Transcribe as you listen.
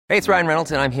Hey, it's Ryan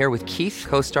Reynolds, and I'm here with Keith,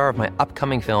 co-star of my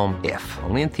upcoming film, If,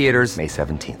 only in theaters May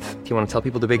 17th. Do you want to tell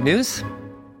people the big news?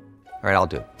 All right, I'll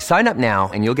do it. Sign up now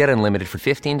and you'll get unlimited for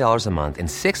 $15 a month and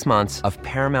 6 months of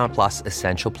Paramount Plus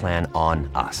Essential Plan on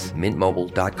us.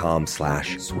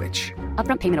 MintMobile.com/switch.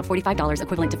 Upfront payment of $45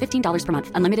 equivalent to $15 per month.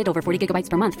 Unlimited over 40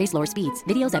 gigabytes per month. Face lower speeds.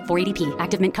 Videos at 480p.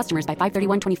 Active Mint customers by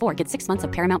 531.24 get 6 months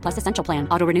of Paramount Plus Essential Plan.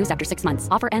 Auto renews after 6 months.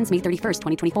 Offer ends May 31st,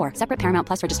 2024. Separate Paramount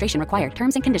Plus registration required.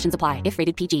 Terms and conditions apply if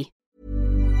rated PG.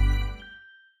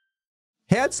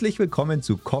 Herzlich willkommen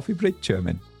zu Coffee Break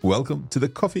German. Welcome to the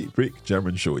Coffee Break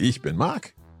German Show. Ich bin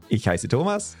Marc. Ich heiße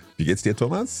Thomas. Wie geht's dir,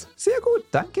 Thomas? Sehr gut,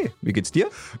 danke. Wie geht's dir?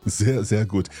 Sehr, sehr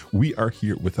gut. We are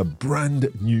here with a brand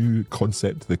new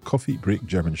concept, the Coffee Break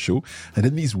German Show. And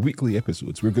in these weekly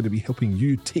episodes, we're going to be helping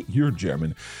you take your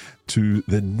German to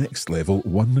the next level,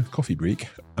 one coffee break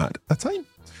at a time.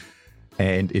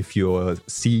 And if you're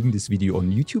seeing this video on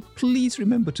YouTube, please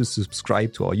remember to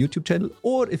subscribe to our YouTube channel.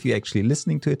 Or if you're actually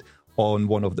listening to it on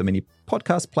one of the many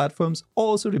podcast platforms,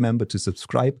 also remember to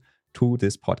subscribe to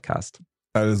this podcast.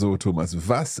 Also, Thomas,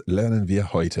 was lernen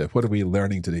wir heute? What are we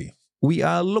learning today? We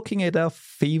are looking at our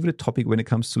favorite topic when it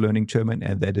comes to learning German,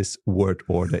 and that is word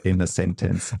order in a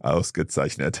sentence.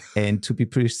 Ausgezeichnet. And to be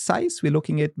precise, we're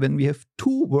looking at when we have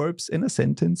two verbs in a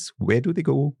sentence, where do they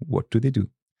go? What do they do?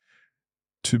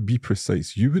 To be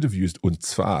precise, you would have used und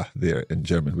zwar there in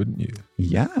German, wouldn't you?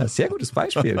 Ja, sehr gutes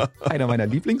Beispiel. Einer meiner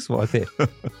Lieblingsworte.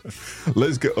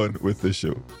 Let's get on with the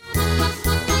show.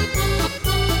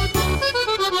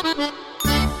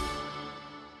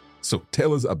 So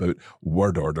tell us about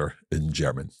word order in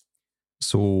German.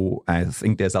 So I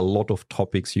think there's a lot of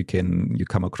topics you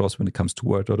come across when it comes to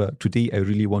word order. Today, I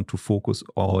really want to focus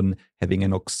on having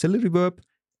an auxiliary verb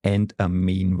and a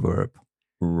main verb.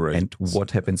 Right. And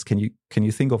what happens? Can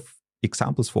you think of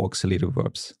examples for auxiliary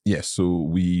verbs? Yes, so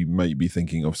we might be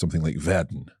thinking of something like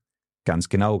werden. Ganz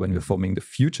genau, when we're forming the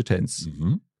future tense.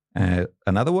 Mm-hmm.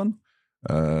 Another one?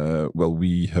 Well,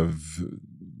 we have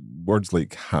words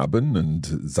like haben and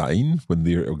sein when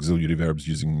they're auxiliary verbs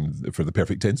using for the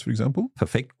perfect tense, for example.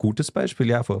 Perfekt, gutes Beispiel,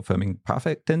 ja, for forming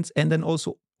perfect tense. And then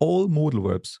also all modal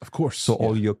verbs. Of course. So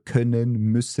all your können,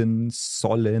 müssen,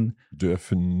 sollen.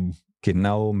 Dürfen.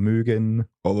 Genau, mögen.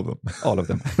 All of them. All of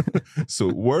them. So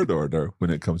word order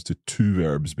when it comes to two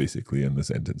verbs basically in the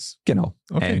sentence. Genau.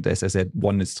 Okay. And as I said,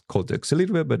 one is called the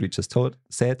auxiliary verb, but we just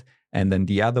said. And then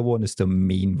the other one is the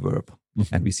main verb.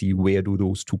 Mm-hmm. And we see where do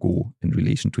those two go in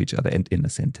relation to each other and in a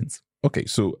sentence. Okay,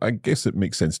 so I guess it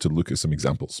makes sense to look at some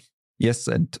examples. Yes,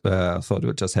 and I thought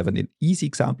we'd just have an easy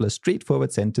example. A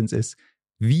straightforward sentence is,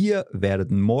 wir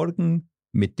werden morgen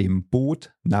mit dem Boot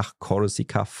nach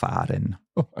Korsika fahren.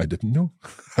 Oh, I didn't know.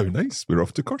 How nice. We're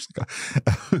off to Korsika.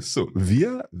 So,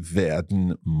 wir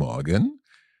werden morgen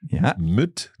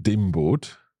mit dem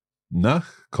Boot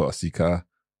nach Korsika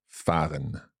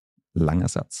fahren. Langer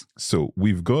Satz. So,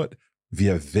 we've got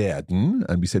wir werden,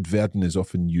 and we said werden is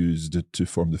often used to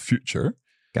form the future.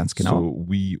 Ganz genau. So,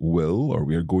 we will, or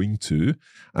we are going to,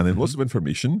 and then lots of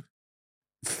information,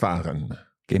 fahren.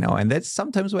 Genau, and that's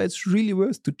sometimes why it's really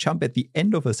worth to jump at the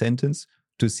end of a sentence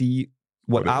to see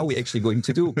what are we actually going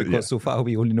to do, because so far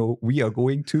we only know we are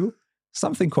going to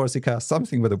something Corsica,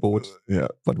 something with a boat.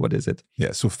 But what is it?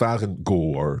 Yeah, so fahren, go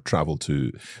or travel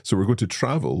to. So we're going to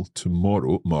travel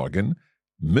tomorrow, morgen,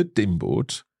 mit dem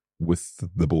Boot, with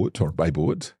the boat or by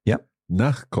boat,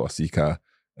 nach Korsika,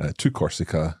 to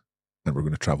Corsica, and we're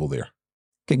going to travel there.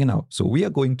 Okay, genau. So we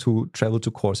are going to travel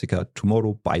to Corsica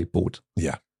tomorrow by boat.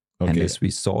 Yeah. Okay. And as we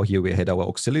saw here, we had our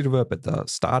auxiliary verb at the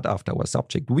start after our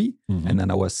subject we, and then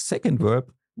our second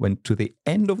verb went to the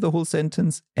end of the whole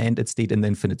sentence and it stayed in the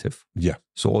infinitive. Yeah.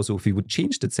 So also if we would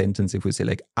change that sentence, if we say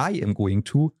like, I am going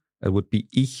to, it would be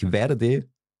ich werde,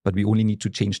 but we only need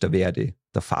to change the werde.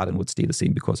 The fahren would stay the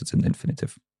same because it's in the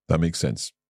infinitive. That makes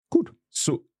sense. Good.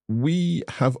 So we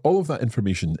have all of that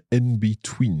information in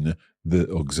between the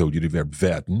auxiliary verb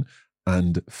werden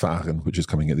and fahren, which is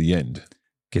coming at the end.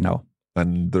 Genau.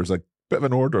 And there's a bit of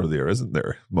an order there, isn't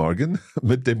there? Morgen,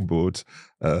 mit dem Boot,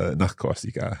 nach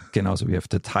Korsika. Genau, so we have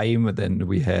the time, then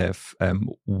we have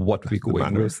what we're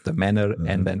going with, the manner,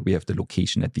 and then we have the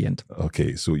location at the end.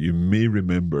 Okay, so you may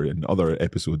remember in other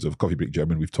episodes of Coffee Break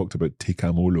German, we've talked about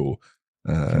tekamolo.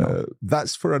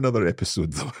 That's for another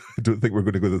episode, though. I don't think we're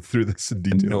going to go through this in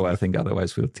detail. No, I think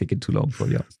otherwise we'll take it too long for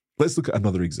you. Let's look at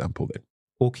another example then.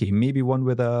 Okay, maybe one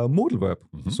with a modal verb.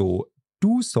 So,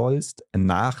 du sollst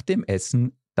nach dem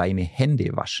Essen deine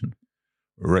Hände waschen.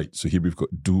 Right, so here we've got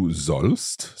du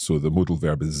sollst, so the modal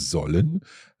verb is sollen,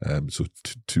 so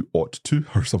to ought to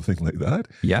or something like that.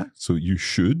 Yeah. So you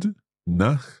should,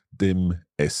 nach dem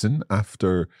Essen,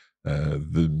 after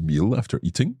the meal, after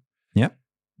eating. Yeah.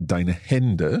 deine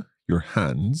Hände, your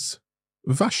hands,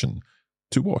 waschen,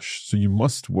 to wash. So you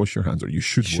must wash your hands, or you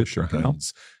should wash your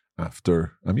hands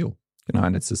after a meal.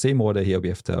 And it's the same order here. We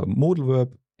have the modal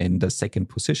verb in the second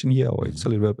position here, our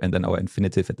auxiliary verb, and then our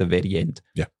infinitive at the very end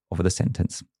of the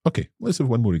sentence. Okay, let's have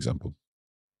one more example.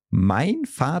 Mein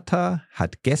Vater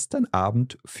hat gestern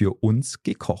Abend für uns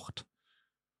gekocht.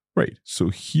 Right, so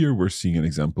here we're seeing an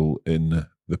example in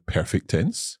the perfect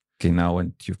tense. Genau,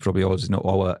 and you probably also know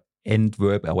our end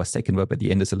verb, our second verb at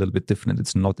the end is a little bit different.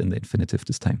 It's not in the infinitive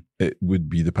this time. It would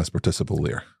be the past participle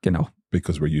there. Genau.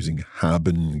 Because we're using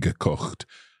haben gekocht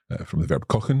from the verb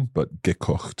kochen, but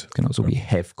gekocht. Genau, so we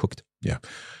have cooked. Yeah.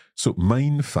 So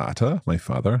mein Vater, my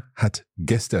father, hat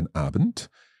gestern Abend,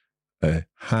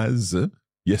 has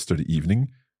yesterday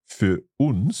evening, für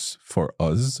uns, for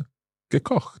us,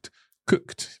 gekocht,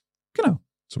 cooked. Genau.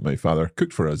 So my father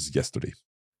cooked for us yesterday.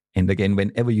 And again,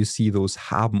 whenever you see those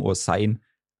haben or sein,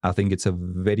 I think it's a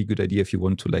very good idea if you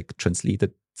want to like translate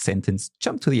a sentence,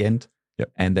 jump to the end.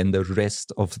 Yep. And then the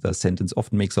rest of the sentence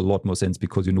often makes a lot more sense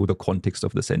because you know the context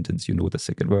of the sentence, you know the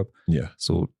second verb. Yeah.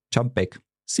 So jump back,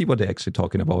 see what they're actually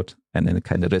talking about, and then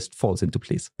kind of rest falls into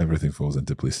place. Everything falls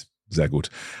into place. Sehr gut.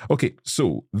 Okay,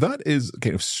 so that is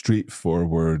kind of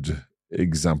straightforward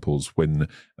examples when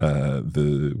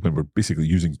we're basically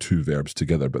using two verbs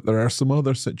together. But there are some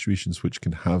other situations which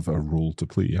can have a role to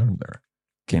play, aren't there?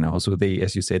 Genau. So they,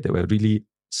 as you said, they were really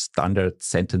standard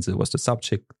sentences. It was the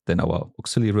subject, then our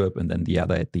auxiliary verb, and then the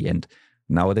other at the end.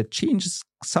 Now that changes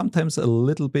sometimes a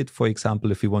little bit. For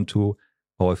example, if you want to,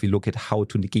 or if you look at how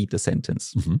to negate the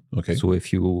sentence. Mm-hmm. Okay. So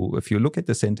if you look at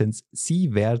the sentence, Sie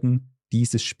werden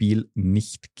dieses Spiel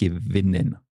nicht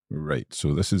gewinnen. Right.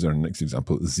 So this is our next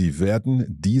example. Sie werden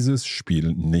dieses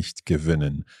Spiel nicht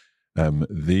gewinnen.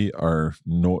 They are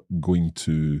not going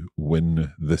to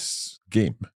win this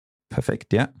game.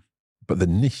 Perfekt, ja. But the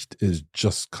nicht is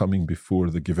just coming before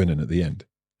the gewinnen at the end.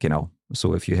 Genau.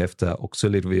 So if you have the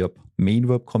auxiliary verb, main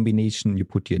verb combination, you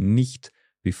put your nicht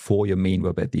before your main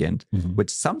verb at the end, which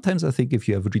sometimes I think if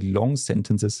you have really long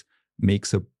sentences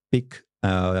makes a big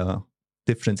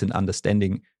difference in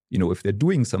understanding, you know, if they're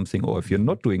doing something or if you're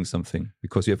not doing something,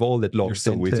 because you have all that long You're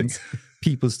still sentence.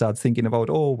 People start thinking about,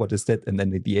 oh, what is that? And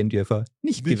then at the end you have a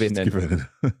nicht gewinnen.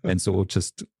 And so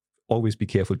just always be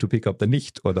careful to pick up the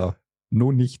nicht or the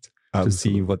no nicht. To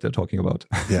see what they're talking about.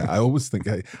 Yeah, I always think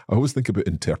about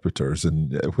interpreters,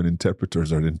 and when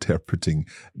interpreters are interpreting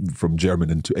from German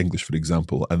into English, for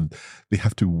example, and they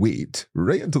have to wait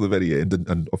right until the very end,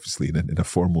 and obviously in a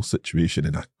formal situation,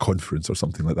 in a conference or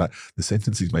something like that, the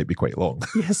sentences might be quite long.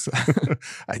 Yes.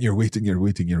 And you're waiting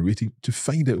to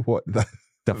find out what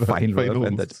the final verb,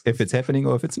 and that if it's happening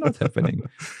or if it's not happening.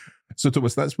 So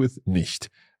Thomas, that's with nicht.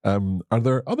 Are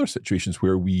there other situations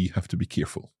where we have to be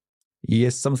careful?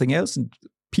 Yes, something else, and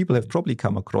people have probably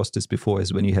come across this before,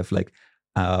 is when you have like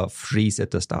a phrase at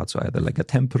the start, so either like a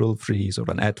temporal phrase or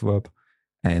an adverb,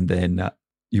 and then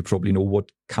you probably know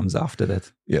what comes after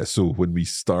that. Yeah, so when we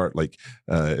start, like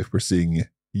if we're saying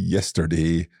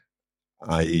yesterday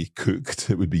I cooked,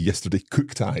 it would be yesterday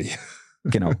cooked I.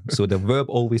 Genau. So the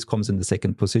verb always comes in the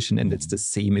second position, and it's the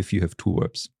same if you have two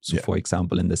verbs. So for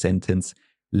example, in the sentence,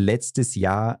 letztes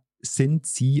Jahr sind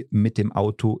Sie mit dem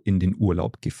Auto in den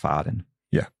Urlaub gefahren?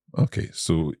 Yeah, okay.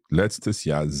 So, letztes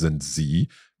Jahr sind Sie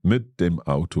mit dem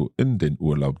Auto in den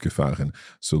Urlaub gefahren.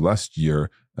 So, last year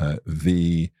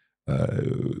they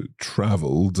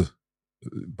traveled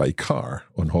by car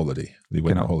on holiday. They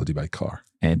went on holiday by car.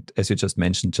 And as you just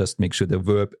mentioned, just make sure the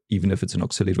verb, even if it's an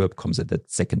auxiliary verb, comes at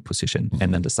that second position,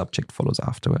 and then the subject follows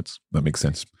afterwards. That makes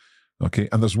sense. Okay,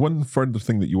 and there's one further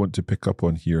thing that you want to pick up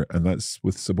on here, and that's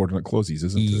with subordinate clauses,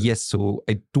 isn't it? Yes, so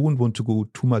I don't want to go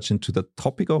too much into the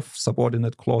topic of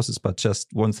subordinate clauses, but just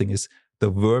one thing is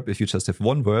the verb, if you just have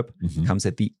one verb, comes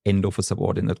at the end of a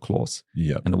subordinate clause.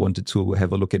 Yeah. And I wanted to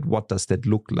have a look at what does that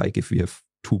look like if we have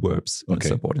two verbs in a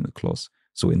subordinate clause.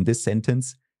 So in this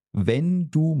sentence, wenn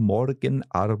du morgen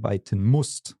arbeiten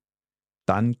musst,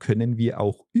 dann können wir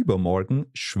auch übermorgen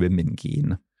schwimmen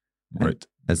gehen. Right.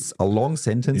 It's a long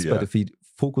sentence, but if we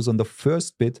focus on the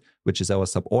first bit, which is our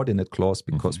subordinate clause,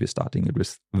 because we're starting it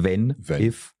with wenn,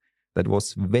 if, that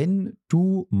was wenn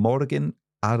du morgen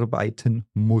arbeiten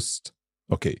musst.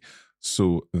 Okay,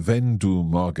 so wenn du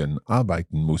morgen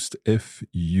arbeiten musst, if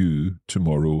you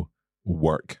tomorrow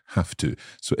have to.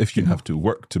 So if you have to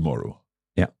work tomorrow.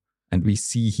 Yeah, and we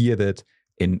see here that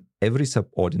in every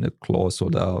subordinate clause,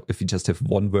 or if you just have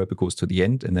one verb, it goes to the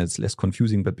end, and then it's less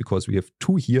confusing. But because we have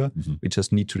two here, we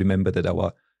just need to remember that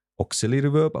our auxiliary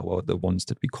verb, the ones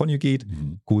that we conjugate,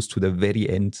 goes to the very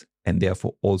end, and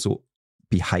therefore also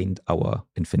behind our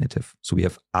infinitive. So we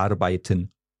have arbeiten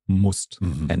must.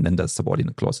 And then the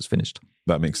subordinate clause is finished.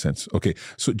 That makes sense. Okay,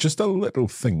 so just a little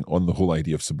thing on the whole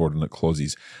idea of subordinate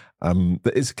clauses.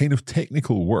 That is a kind of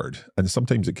technical word, and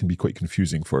sometimes it can be quite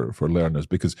confusing for learners,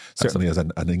 because certainly as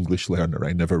an English learner,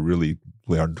 I never really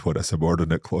learned what a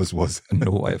subordinate clause was.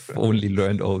 No, I've only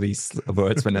learned all these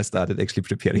words when I started actually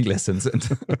preparing lessons and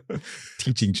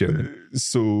teaching German.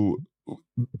 So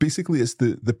basically it's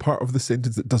the part of the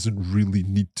sentence that doesn't really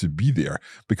need to be there,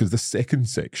 because the second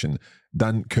section,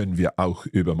 dann können wir auch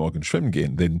übermorgen schwimmen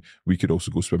gehen, then we could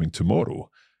also go swimming tomorrow.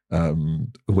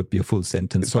 It would be a full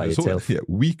sentence by itself. Yeah,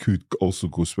 we could also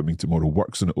go swimming tomorrow,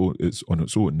 works on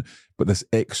its own, but this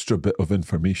extra bit of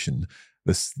information,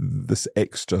 this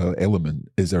extra element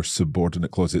is our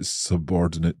subordinate clause. It's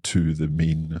subordinate to the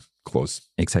main clause.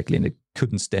 Exactly, and it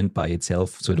couldn't stand by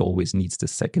itself, so it always needs the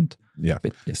second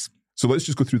bit. Yes. So let's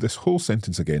just go through this whole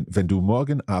sentence again. Wenn du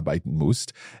morgen arbeiten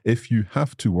musst, if you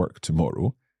have to work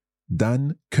tomorrow,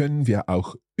 dann können wir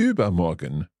auch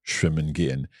übermorgen schwimmen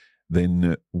gehen.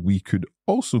 Then we could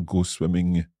also go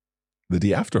swimming the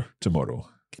day after tomorrow.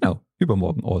 Genau,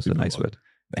 übermorgen, also a nice word.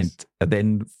 Nice. And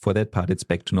then for that part, it's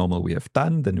back to normal. We have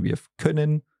done, then we have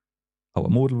können, our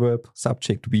modal verb,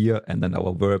 subject wir, and then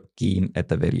our verb gehen at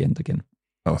the very end again.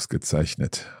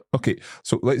 Ausgezeichnet. Okay,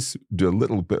 so let's do a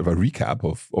little bit of a recap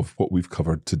of what we've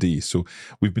covered today. So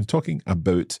we've been talking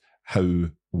about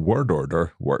how word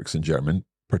order works in German,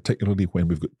 particularly when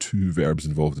we've got two verbs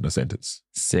involved in a sentence.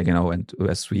 Sehr genau. And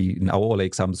as in our all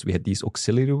examples, we had these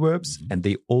auxiliary verbs, and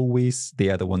they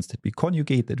are the ones that we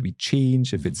conjugate, that we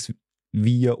change, if it's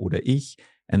wir oder ich,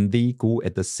 and they go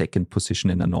at the second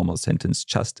position in a normal sentence,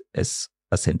 just as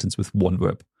a sentence with one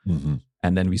verb. Mm-hmm.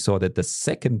 And then we saw that the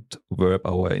second verb,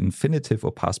 our infinitive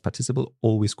or past participle,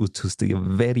 always goes to the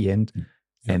very end. Yeah.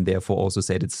 And therefore also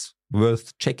said it's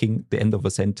worth checking the end of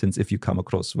a sentence if you come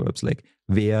across verbs like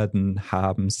werden,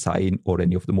 haben, sein, or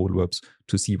any of the modal verbs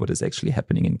to see what is actually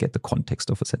happening and get the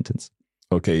context of a sentence.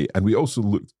 Okay, and we also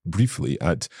looked briefly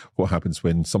at what happens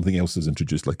when something else is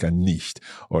introduced, like a nicht,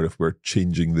 or if we're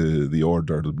changing the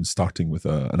order, starting with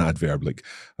an adverb like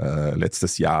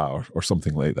letztes Jahr or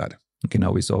something like that. Okay,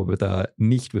 now we saw with a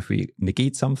nicht, if we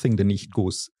negate something, the nicht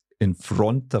goes in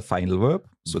front the final verb,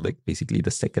 so like basically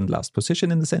the second last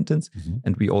position in the sentence. Mm-hmm.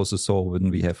 And we also saw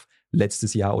when we have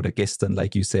letztes Jahr oder gestern,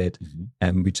 like you said,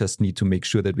 we just need to make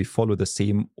sure that we follow the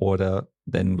same order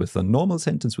than with a normal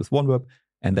sentence with one verb,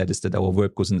 and that is that our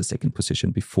verb goes in the second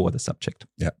position before the subject.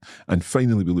 Yeah. And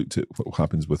finally, we looked at what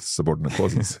happens with subordinate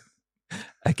clauses.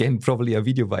 Again, probably a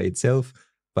video by itself,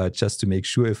 but just to make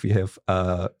sure if we have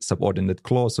a subordinate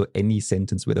clause or any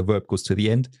sentence where the verb goes to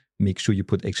the end, make sure you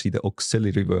put actually the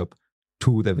auxiliary verb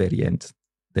to the very end.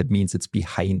 That means it's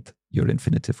behind your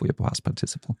infinitive or your past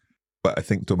participle. But I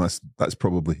think, Thomas, that's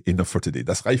probably enough for today.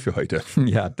 Das reicht für heute.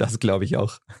 Ja, das glaube ich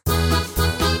auch.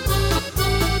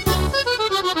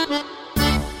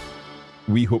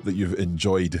 We hope that you've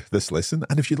enjoyed this lesson,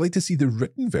 and if you'd like to see the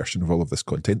written version of all of this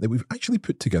content, then we've actually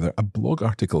put together a blog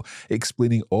article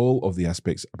explaining all of the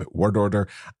aspects about word order,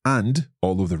 and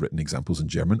all of the written examples in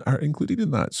German are included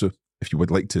in that. So if you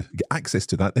would like to get access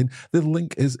to that, then the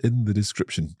link is in the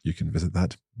description. You can visit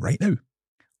that right now.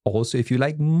 Also, if you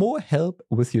like more help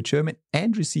with your German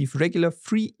and receive regular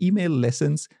free email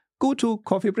lessons, go to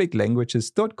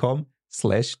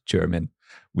coffeebreaklanguages.com/German.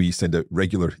 We send out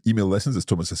regular email lessons, as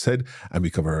Thomas has said, and we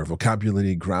cover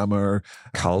vocabulary, grammar,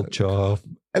 culture,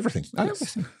 everything.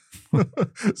 Yes.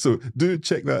 So do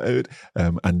check that out,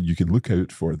 and you can look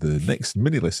out for the next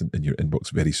mini lesson in your inbox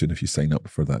very soon if you sign up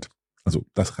for that. Also,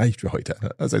 das reicht für heute,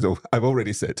 as I've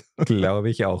already said. Glaube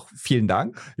ich auch. Vielen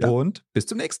Dank und bis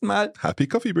zum nächsten Mal. Happy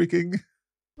coffee breaking.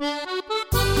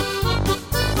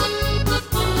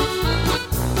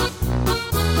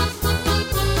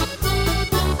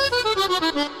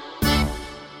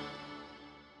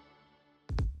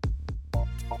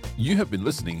 You have been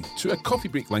listening to a Coffee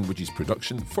Break Languages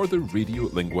production for the Radio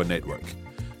Lingua Network.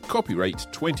 Copyright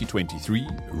 2023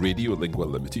 Radio Lingua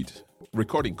Limited.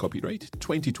 Recording copyright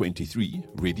 2023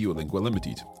 Radio Lingua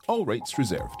Limited. All rights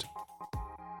reserved.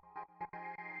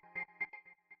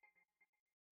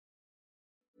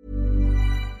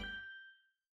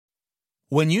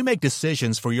 When you make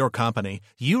decisions for your company,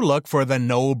 you look for the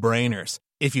no-brainers.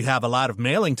 If you have a lot of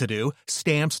mailing to do,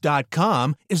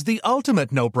 Stamps.com is the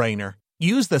ultimate no-brainer.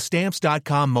 Use the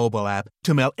Stamps.com mobile app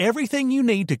to mail everything you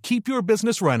need to keep your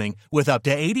business running with up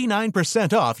to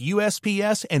 89% off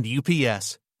USPS and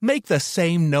UPS. Make the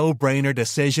same no-brainer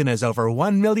decision as over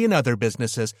 1 million other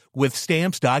businesses with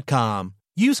Stamps.com.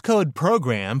 Use code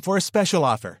PROGRAM for a special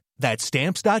offer. That's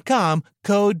Stamps.com,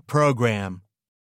 code PROGRAM.